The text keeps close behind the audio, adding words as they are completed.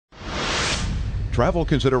Travel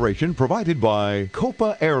consideration provided by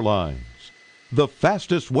Copa Airlines, the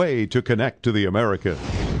fastest way to connect to the Americas.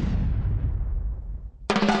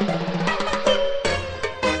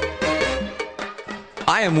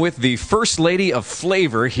 I am with the First Lady of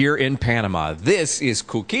Flavor here in Panama. This is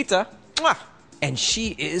Cuquita, and she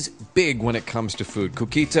is big when it comes to food.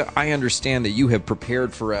 Cuquita, I understand that you have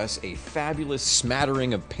prepared for us a fabulous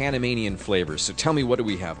smattering of Panamanian flavors. So tell me, what do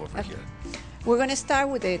we have over here? We're going to start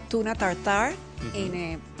with the tuna tartare in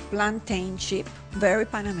a plantain chip, very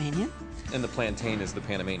Panamanian. And the plantain is the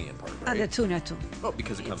Panamanian part, right? And the tuna too. Oh,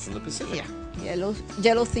 because it comes from the Pacific. Yeah,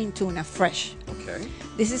 yellow thin tuna, fresh. Okay.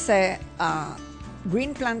 This is a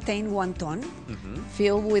green plantain wonton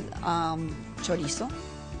filled with chorizo.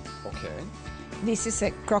 Okay. This is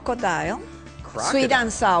a crocodile. Sweet and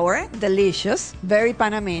sour, delicious, very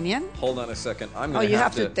Panamanian. Hold on a second. I'm going you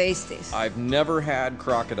have to taste this. I've never had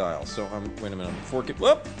crocodile, so wait a minute. I'm forking.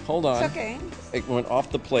 Whoop! Hold on. It's okay. It went off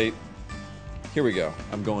the plate. Here we go.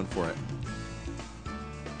 I'm going for it.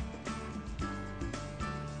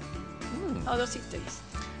 How does it taste?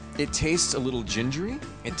 It tastes a little gingery.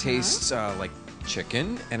 It tastes like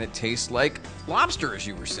chicken, and it tastes like lobster, as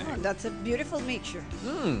you were saying. Oh, that's a beautiful mixture.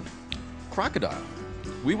 Crocodile.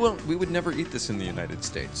 We would never eat this in the United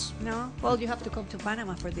States. No? Well, you have to come to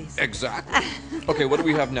Panama for this. Exactly. Okay, what do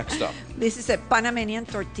we have next up? This is a Panamanian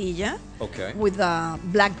tortilla. Okay. With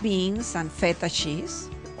black beans and feta cheese.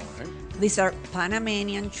 All right. These are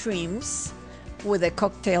Panamanian shrimps with a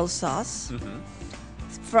cocktail sauce.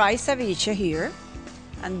 Fried ceviche here.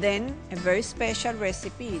 And then a very special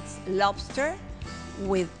recipe. It's lobster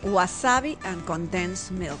with wasabi and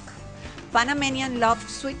condensed milk. Panamanian love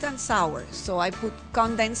sweet and sour, so I put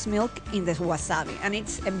condensed milk in the wasabi, and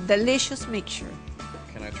it's a delicious mixture.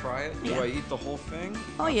 Can I try it? Yeah. Do I eat the whole thing?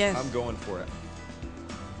 Oh, yes. I'm going for it.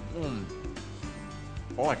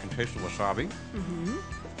 Oh, I can taste the wasabi.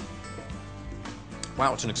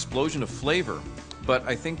 Wow, it's an explosion of flavor. But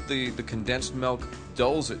I think the condensed milk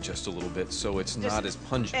dulls it just a little bit, so it's not as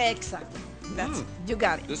pungent. Exactly. You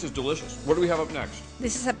got it. This is delicious. What do we have up next?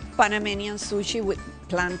 This is a Panamanian sushi with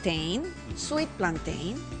plantain, sweet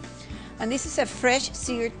plantain. And this is a fresh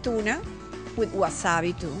seared tuna with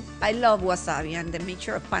wasabi too. I love wasabi, and the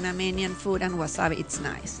mixture of Panamanian food and wasabi, it's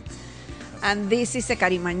nice. And this is a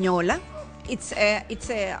carimañola. It's a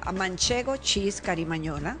manchego cheese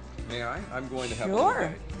carimañola. May I? I'm going to have Sure. a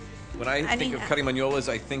bite. When I think of carimañolas,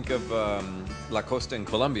 I think of La Costa in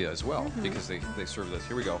Colombia as well, because they serve this.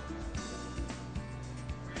 Here we go.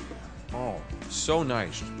 Oh, so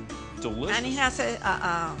nice. Delicious. And it has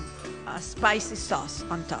a spicy sauce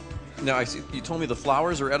on top. Now, I see you told me the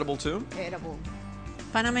flowers are edible too? Edible.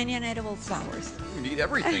 Panamanian edible flowers. You need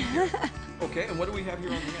everything here. Okay, and what do we have here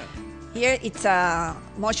on the end? Here it's a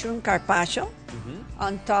mushroom carpaccio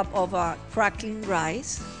on top of a crackling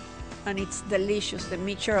rice. And it's delicious, the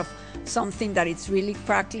mixture of something that is really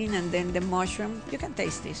crackling and then the mushroom. You can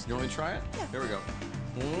taste this. You want me to try it? Yeah. Here we go.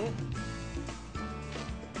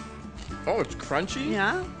 Oh, it's crunchy.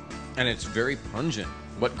 Yeah. And it's very pungent.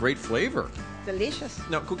 What great flavor. Delicious.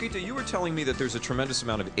 Now, Cuquita, you were telling me that there's a tremendous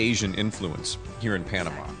amount of Asian influence here in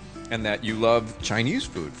Panama, and that you love Chinese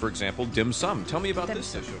food. For example, dim sum. Tell me about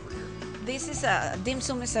this dish over here. This is dim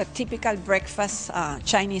sum is a typical breakfast,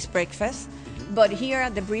 Chinese breakfast. But here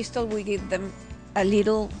at the Bristol, we give them a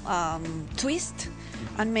little twist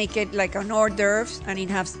and make it like an hors d'oeuvres, and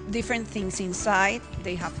it has different things inside.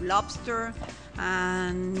 They have lobster,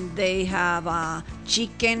 and they have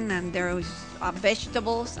chicken, and there is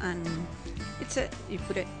vegetables, and you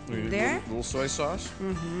put it in there. Little soy sauce?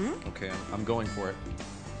 Okay, I'm going for it.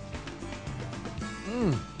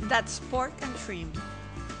 That's pork and shrimp.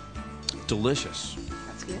 Delicious.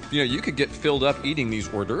 That's good. You know, you could get filled up eating these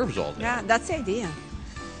hors d'oeuvres all day. Yeah, that's the idea.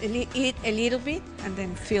 Eat a little bit and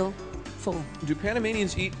then feel full. Do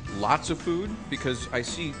Panamanians eat lots of food? Because I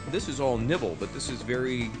see this is all nibble, but this is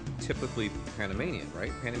very typically Panamanian,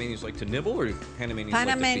 right? Panamanians like to nibble, or do Panamanians like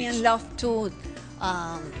to feast? love to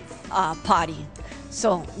party.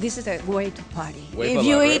 So this is a way to party. If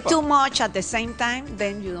you eat too much at the same time,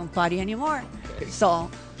 then you don't party anymore. Okay. So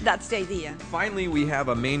that's the idea. Finally, we have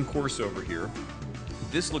a main course over here.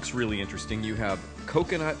 This looks really interesting. You have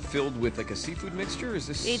coconut filled with like a seafood mixture. Is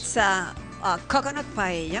this? It's a coconut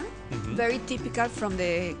paella, very typical from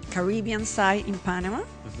the Caribbean side in Panama.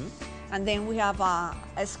 And then we have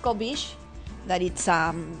escobiche, that it's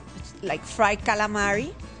like fried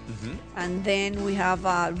calamari. And then we have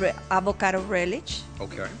avocado relish.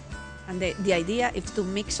 Okay. And the idea is to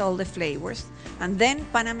mix all the flavors. And then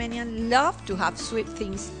Panamanians love to have sweet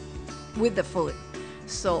things with the food.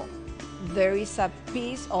 So there is a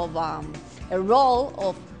piece of a roll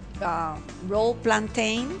of raw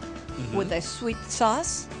plantain with a sweet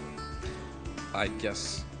sauce. I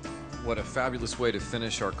guess what a fabulous way to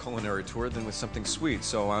finish our culinary tour than with something sweet.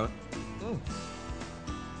 So,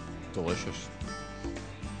 delicious.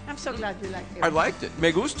 I'm so glad you liked it. I liked it.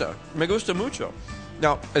 Me gusta. Me gusta mucho.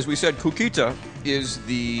 Now, as we said, Cuquita is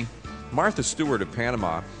the Martha Stewart of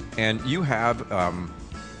Panama, and you have,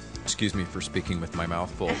 excuse me for speaking with my mouth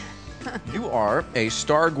full, you are a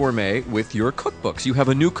star gourmet with your cookbooks. You have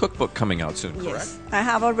a new cookbook coming out soon, correct? Yes, I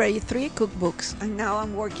have already 3 cookbooks, and now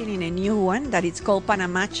I'm working in a new one that is called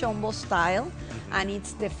Panama Chombo Style, and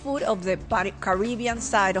it's the food of the Caribbean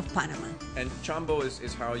side of Panama. And chombo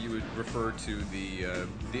is how you would refer to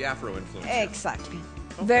the Afro influence. Exactly.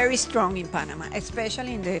 Okay. Very strong in Panama,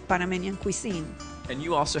 especially in the Panamanian cuisine. And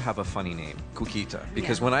you also have a funny name, Cuquita,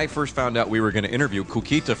 because Yeah. when I first found out we were going to interview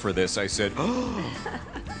Cuquita for this, I said, oh.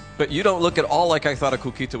 But you don't look at all like I thought a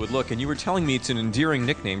Cuquita would look, and you were telling me it's an endearing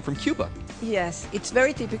nickname from Cuba. Yes, it's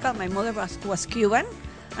very typical. My mother was Cuban,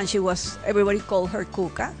 and everybody called her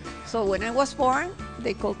Cuca. So when I was born,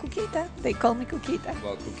 they called Cuquita. They called me Cuquita.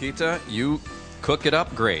 Well, Cuquita, you cook it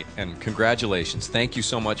up great, and congratulations. Thank you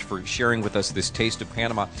so much for sharing with us this taste of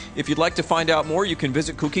Panama. If you'd like to find out more, you can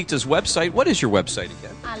visit Cuquita's website. What is your website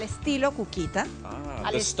again? Al estilo Cuquita.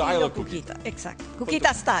 The style of Cuquita. Exactly.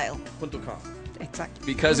 Cuquita style. .com. Exactly.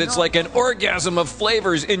 Because it's like an orgasm of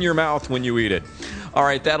flavors in your mouth when you eat it. All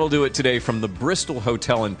right, that'll do it today from the Bristol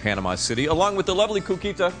Hotel in Panama City. Along with the lovely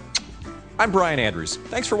Cuquita, I'm Brian Andrews.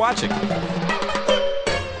 Thanks for watching.